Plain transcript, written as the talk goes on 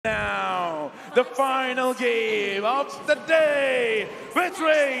the final game of the day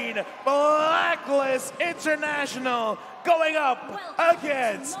between Blacklist International going up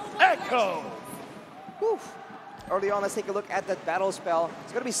against Echo. Whew. Early on, let's take a look at that battle spell.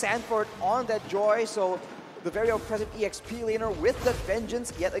 It's going to be Sanford on that Joy, so the very impressive EXP laner with the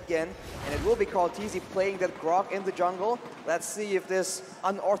Vengeance yet again. And it will be Teasy playing that Grok in the jungle. Let's see if this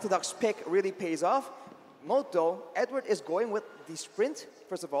unorthodox pick really pays off. Note though, Edward is going with the sprint,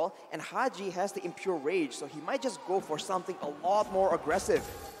 first of all, and Haji has the Impure Rage, so he might just go for something a lot more aggressive.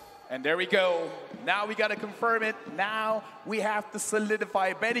 And there we go. Now we gotta confirm it. Now we have to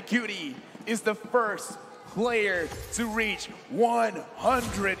solidify. Benny Cutie is the first player to reach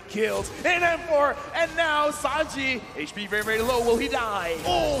 100 kills in M4, and now Sanji, HP very, very low. Will he die?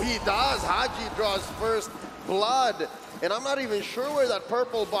 Oh, he does. Haji draws first blood, and I'm not even sure where that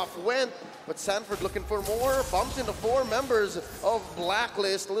purple buff went, but Sanford looking for more. Bumps into 4 members of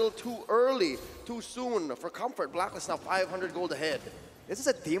Blacklist. A little too early, too soon for comfort. Blacklist now 500 gold ahead. This is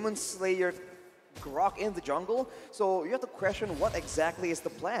a Demon Slayer Grok in the jungle, so you have to question what exactly is the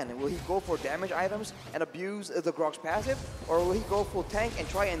plan. Will he go for damage items and abuse the Grok's passive, or will he go full tank and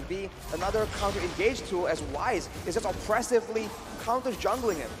try and be another counter-engage tool as Wise is just oppressively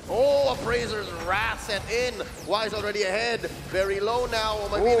counter-jungling him? Oh, Appraiser's Wrath set in. Wise already ahead, very low now. Oh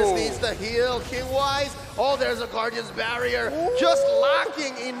my Venus needs to heal. King Wise, oh, there's a Guardian's Barrier. Just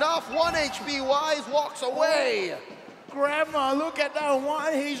lacking enough. 1 HP, Wise walks away. Grandma, look at that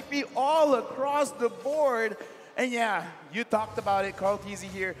 1 HP all across the board. And yeah, you talked about it, Teasy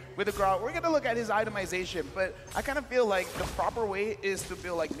here with the Grok. We're gonna look at his itemization, but I kind of feel like the proper way is to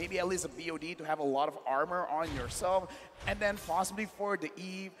build like maybe at least a BOD to have a lot of armor on yourself, and then possibly for the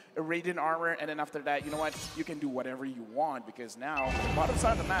Eve, a Radiant armor, and then after that, you know what, you can do whatever you want, because now, bottom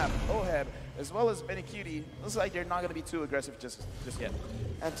side of the map, Oheb, as well as Benny Cutie, looks like they're not gonna be too aggressive just yet.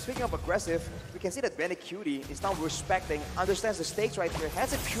 And speaking of aggressive, we can see that Benny Cutie is now respecting, understands the stakes right here,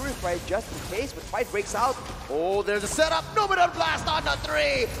 has it purified just in case, but fight breaks out. Oh, there's a setup. Numenor Blast on the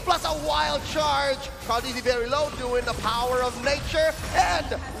 3, plus a wild charge. Teasy very low, doing the power of nature,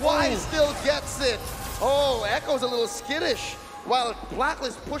 and Wise still gets it. Oh, Echo's a little skittish, while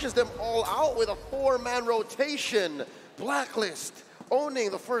Blacklist pushes them all out with a 4-man rotation. Blacklist owning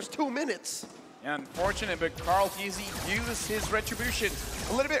the first 2 minutes. Yeah, unfortunate, but Teasy used his retribution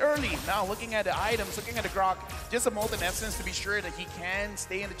a little bit early. Now looking at the items, looking at the Grok, just a Molten Essence to be sure that he can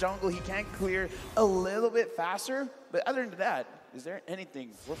stay in the jungle, he can clear a little bit faster. But other than that, is there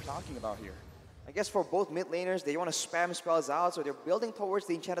anything worth talking about here? I guess for both mid laners, they want to spam spells out, so they're building towards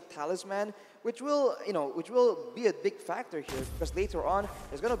the Enchanted Talisman, which will be a big factor here, because later on,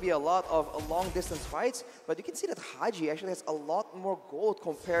 there's going to be a lot of long-distance fights, but you can see that Haji actually has a lot more gold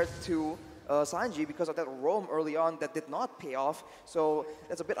compared to Sanji because of that roam early on that did not pay off, so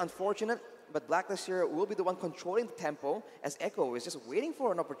that's a bit unfortunate. But Blacklist here will be the one controlling the tempo, as Echo is just waiting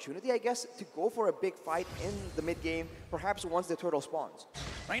for an opportunity, I guess, to go for a big fight in the mid-game, perhaps once the turtle spawns.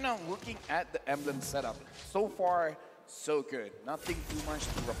 Right now, looking at the emblem setup, so far, so good. Nothing too much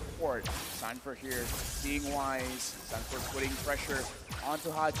to report. Sanford here, seeing Wise. Sanford putting pressure onto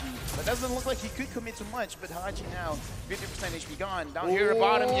Haji. But doesn't look like he could commit too much, but Haji now, 50% HP gone. Down here at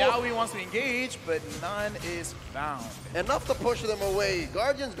bottom, Yaoi wants to engage, but none is found. Enough to push them away.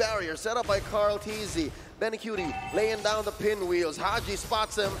 Guardian's Barrier set up by Teasy. Benny Cutie laying down the pinwheels. Haji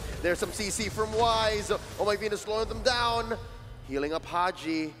spots him. There's some CC from Wise. Oh my Venus slowing them down. Healing up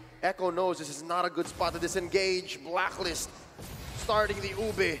Haji. Echo knows this is not a good spot to disengage. Blacklist starting the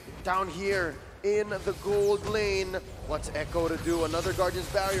Ube down here in the gold lane. What's Echo to do? Another Guardian's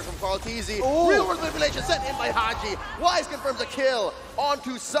Barrier from Teasy. Real world manipulation set in by Haji. Wise confirms a kill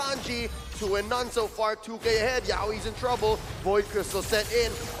onto Sanji. 2 and none so far, 2K ahead. Yaoi's in trouble. Void Crystal set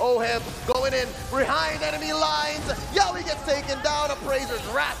in. Oheb going in behind enemy lines. Yaoi gets taken down. Appraiser's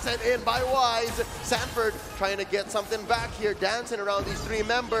Wrath set in by Wise. Sanford trying to get something back here, dancing around these 3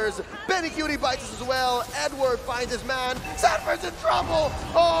 members. Benny Cutie bites us as well. Edward finds his man. Sanford's in trouble.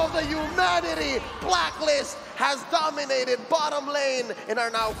 Oh, the humanity. Blacklist has dominated bottom lane and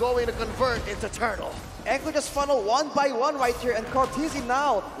are now going to convert into turtle. Echo just funnel 1 by 1 right here, and Teasy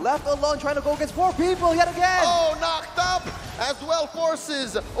now left alone trying to go against 4 people yet again. Oh, knocked up as well.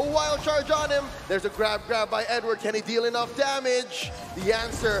 Forces a wild charge on him. There's a grab by Edward. Can he deal enough damage? The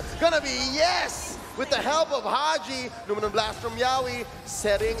answer gonna be yes. With the help of Haji, Numenor Blast from Yaoi,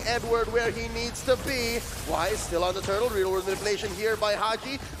 setting Edward where he needs to be. Wise still on the turtle. Real world manipulation here by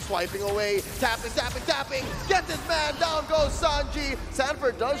Haji. Swiping away, tapping. Get this man down goes Sanji.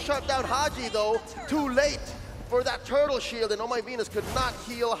 Sanford does shut down Haji though. Too late. for that turtle shield, and Oh My Venus could not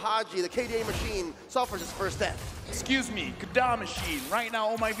heal Haji. The KDA machine suffers his first death. Excuse me, Kada Machine. Right now,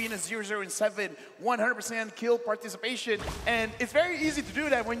 Oh My Venus 007, 100% kill participation. And it's very easy to do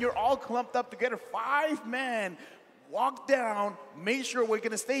that when you're all clumped up together. 5-man. Walk down, make sure we're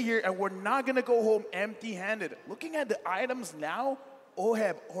gonna stay here, and we're not gonna go home empty-handed. Looking at the items now,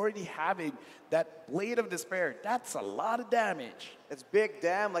 Oheb already having that Blade of Despair. That's a lot of damage. It's big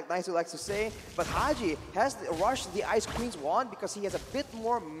damn, like Nice likes to say. But Haji has rushed the Ice Queen's wand because he has a bit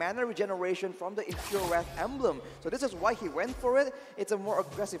more mana regeneration from the Impure Wrath emblem. So this is why he went for it. It's a more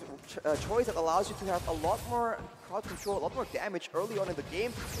aggressive choice that allows you to have a lot more crowd control, a lot more damage early on in the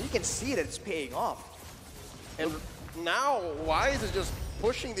game. And you can see that it's paying off. And now Wise is just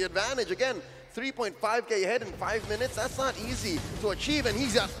pushing the advantage again. 3.5k ahead in 5 minutes, that's not easy to achieve, and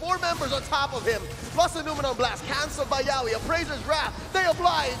he's got 4 members on top of him, plus a Numenon Blast, cancelled by Yawi, Appraiser's Wrath, they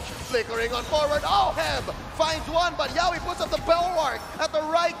oblige, flickering on forward, Oheb finds one, but Yawi puts up the bulwark at the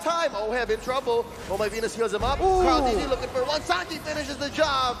right time. Oheb in trouble, Oh My Venus heals him up, Carl DG looking for one, Sanji finishes the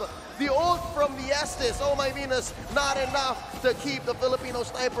job. The ult from the Estes, Oh My Venus, not enough to keep the Filipino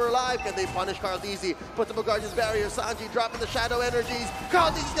sniper alive. Can they punish Carl DZ? Put the Guardian's barrier, Sanji dropping the shadow energies. Carl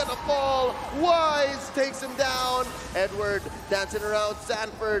DZ's gonna fall. Wise takes him down. Edward dancing around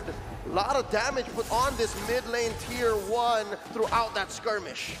Sanford. A lot of damage put on this mid lane tier 1 throughout that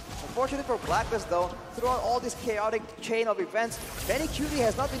skirmish. Unfortunately for Blacklist though, throughout all this chaotic chain of events, Benny Cutie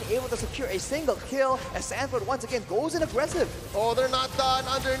has not been able to secure a single kill as Sanford once again goes in aggressive. Oh, they're not done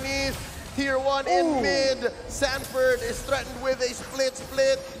underneath. Tier 1 in mid. Sanford is threatened with a split.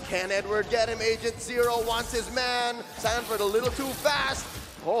 Can Edward get him? Agent Zero wants his man. Sanford a little too fast.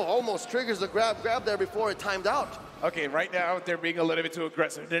 Oh, almost triggers the grab there before it timed out. Okay, right now they're being a little bit too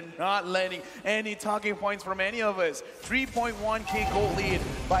aggressive. They're not letting any talking points from any of us. 3.1k gold lead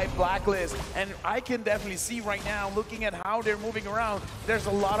by Blacklist. And I can definitely see right now, looking at how they're moving around, there's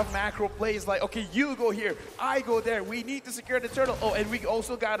a lot of macro plays like, okay, you go here, I go there. We need to secure the turtle. Oh, and we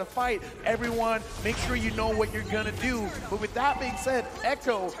also got to fight. Everyone, make sure you know what you're going to do. But with that being said,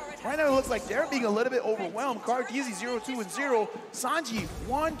 Echo, right now it looks like they're being a little bit overwhelmed. Carteezy 0-2 and 0. Sanji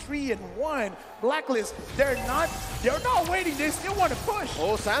 1-3 and 1. Blacklist, they're not waiting. They still want to push.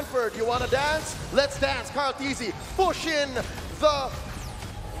 Oh, Sanford, you want to dance? Let's dance. Carl Teasy, push in the...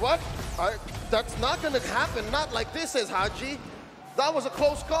 What? That's not going to happen. Not like this, says Haji. That was a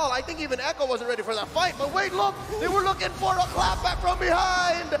close call. I think even Echo wasn't ready for that fight. But wait, look! They were looking for a clapback from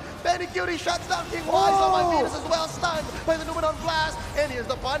behind! Benny Cutie shuts down King Wise. Oh My Venus as well, stunned by the Numenon Blast. And here's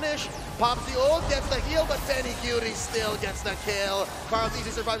the punish. Pops the ult, gets the heal, but Benny Cutie still gets the kill. Carl Easy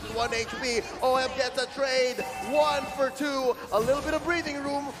survives with 1 HP. OM gets a trade. 1 for 2. A little bit of breathing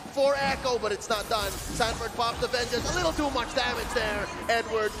room for Echo, but it's not done. Sanford pops the Vengeance. A little too much damage there.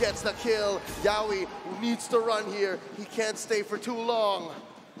 Edward gets the kill. Yawi needs to run here. He can't stay for too long.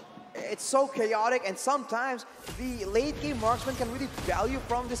 It's so chaotic, and sometimes the late game marksman can really value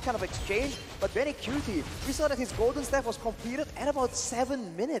from this kind of exchange. But Benny Cutie, we saw that his golden staff was completed at about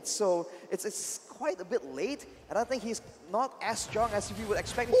 7 minutes, so it's quite a bit late. And I think he's not as strong as we would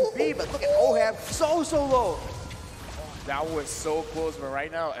expect him to be. But look at Oheb, so low. That was so close, but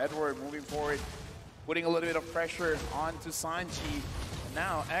right now Edward moving forward, putting a little bit of pressure onto Sanji.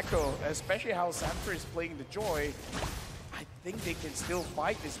 Now Echo, especially how Sanford is playing the Joy, I think they can still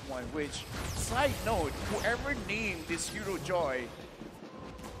fight this one, which, side note, whoever named this hero Joy,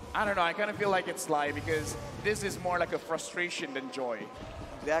 I don't know, I kind of feel like it's lie because this is more like a frustration than joy.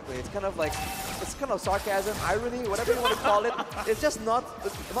 Exactly, it's kind of sarcasm, irony, whatever you want to call it. It's just not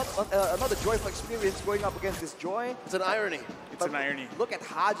a joyful experience going up against this Joy. It's an irony. It's an irony. Look at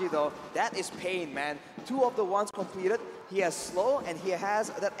Haji though, that is pain, man. 2 of the ones completed. He has slow and he has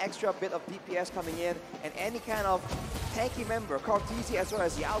that extra bit of DPS coming in, and any kind of tanky member, Carteezy as well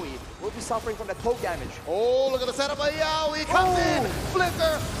as Yawi, will be suffering from that poke damage. Oh, look at the setup by Yawi. Comes in,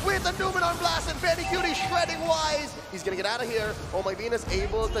 Flicker with the Numenon Blast, and Benny Cutie shredding Wise. He's gonna get out of here. Oh My Venus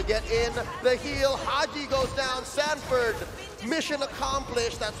able to get in the heal. Haji goes down. Sanford, mission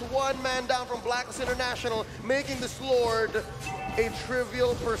accomplished. That's 1 man down from Blacklist International, making this Lord a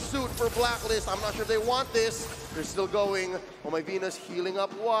trivial pursuit for Blacklist. I'm not sure if they want this. They're still going. Oh My Venus healing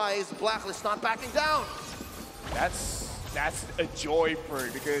up Wise. Blacklist not backing down. That's a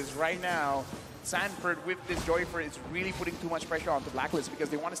Joyford, because right now Sanford with this Joyford is really putting too much pressure on the Blacklist because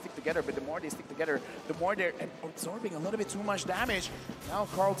they want to stick together, but the more they stick together, the more they're absorbing a little bit too much damage. Now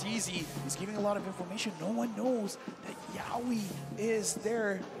Carl Teasy is giving a lot of information. No one knows that Yaoi is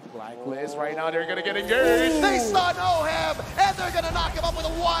there. Blacklist right now, they're gonna get engaged. They stun Oheb, and they're gonna knock him up with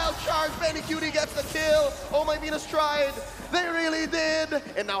a wild charge. Cutie gets the kill. Oh my Venus tried. They really did.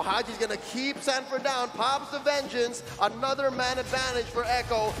 And now Haji's gonna keep Sanford down. Pops the Vengeance. Another man advantage for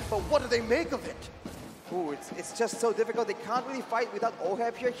Echo. But what do they make of it? Ooh, it's just so difficult. They can't really fight without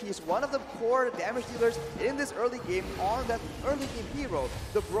Oheb here. He's one of the core damage dealers in this early game on that early game hero,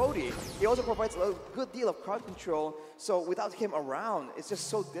 the Brody. He also provides a good deal of crowd control. So without him around, it's just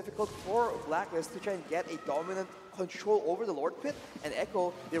so difficult for Blacklist to try and get a dominant control over the Lord Pit. And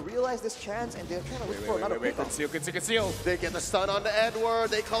Echo, they realize this chance and they're trying to look for another pick. Conceal. They get the stun onto Edward.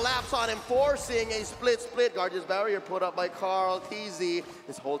 They collapse on him, forcing a split. Guardian's Barrier put up by Carl TZ.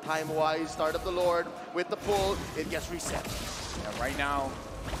 This whole time wise, start of the Lord with the pull. It gets reset. Yeah, right now,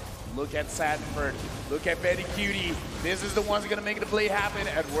 look at Sanford. Look at Betty Cutie. This is the ones going to make the play happen.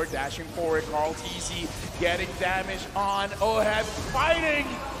 Edward dashing forward. Carl TZ getting damage on Oheb. Fighting.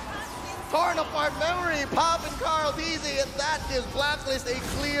 Torn apart memory, Pop and Carl Easy, and that gives Blacklist a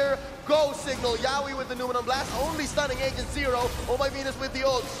clear go signal. Yaoi with the Numenor Blast, only stunning Agent Zero. Oh my Venus with the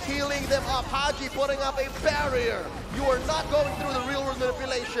ult, healing them up. Haji putting up a barrier. You are not going through the real world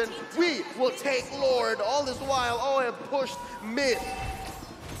manipulation. We will take Lord. All this while, Oheb pushed mid.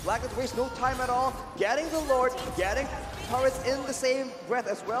 Blacklist wastes no time at all, getting the Lord, getting turrets in the same breath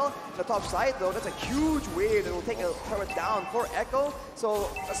as well. The top side though, that's a huge wave that will take a turret down for Echo. So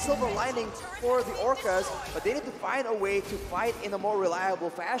a silver lining for the Orcas, but they need to find a way to fight in a more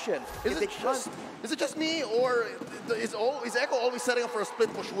reliable fashion. Is it just me, or is Echo always setting up for a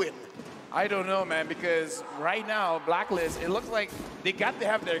split push win? I don't know, man, because right now, Blacklist, it looks like they got to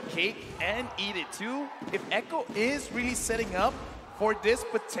have their cake and eat it too. If Echo is really setting up for this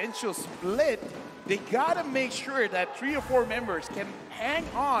potential split, they gotta make sure that 3 or 4 members can hang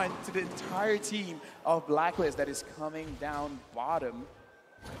on to the entire team of Blacklist that is coming down bottom.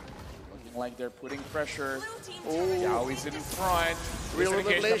 Looking like they're putting pressure. Oh, Yaoi's in front. Real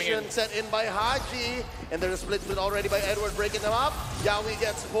revelation set in by Haji, and there's a split already by Edward breaking them up. Yaoi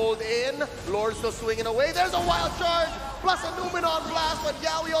gets pulled in. Lord still swinging away. There's a wild charge, plus a Numenor Blast, but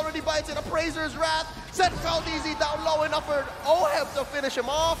Yaoi already bites it. Appraiser's Wrath. Set Caldeezy down low enough for Oheb to finish him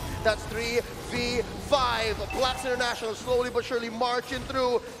off. That's 3v5. Blacks International slowly but surely marching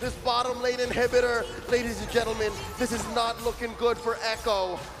through this bottom lane inhibitor. Ladies and gentlemen, this is not looking good for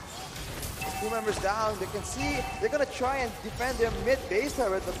Echo. 2 members down, they can see they're gonna try and defend their mid base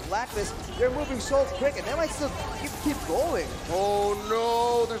turret, but Blacklist, they're moving so quick and they might still keep going. Oh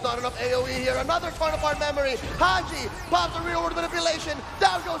no, there's not enough AoE here. Another torn apart memory. Haji pops a real world manipulation.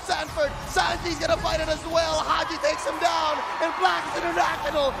 Down goes Sanford. Sanji's gonna fight it as well. Haji takes him down, and Blacklist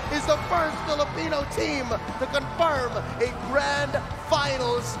International is the first Filipino team to confirm a grand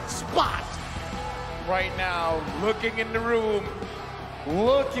finals spot. Right now, looking in the room,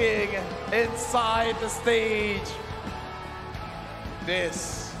 looking inside the stage.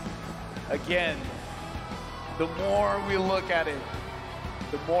 This, again, the more we look at it,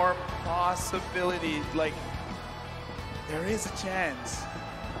 the more possibilities, like, there is a chance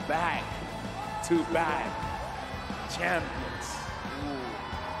back to back champions.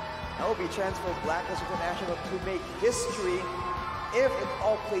 Ooh. That will be a chance for Blacklist International to make history if it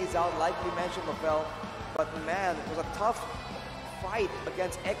all plays out like you mentioned, Mafel. But man, it was a tough fight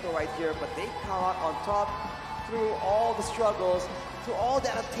against Echo right here, but they come out on top through all the struggles, through all the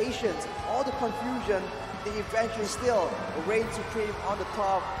adaptations, all the confusion. They eventually still reign supreme on the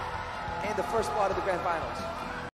top in the first part of the Grand Finals.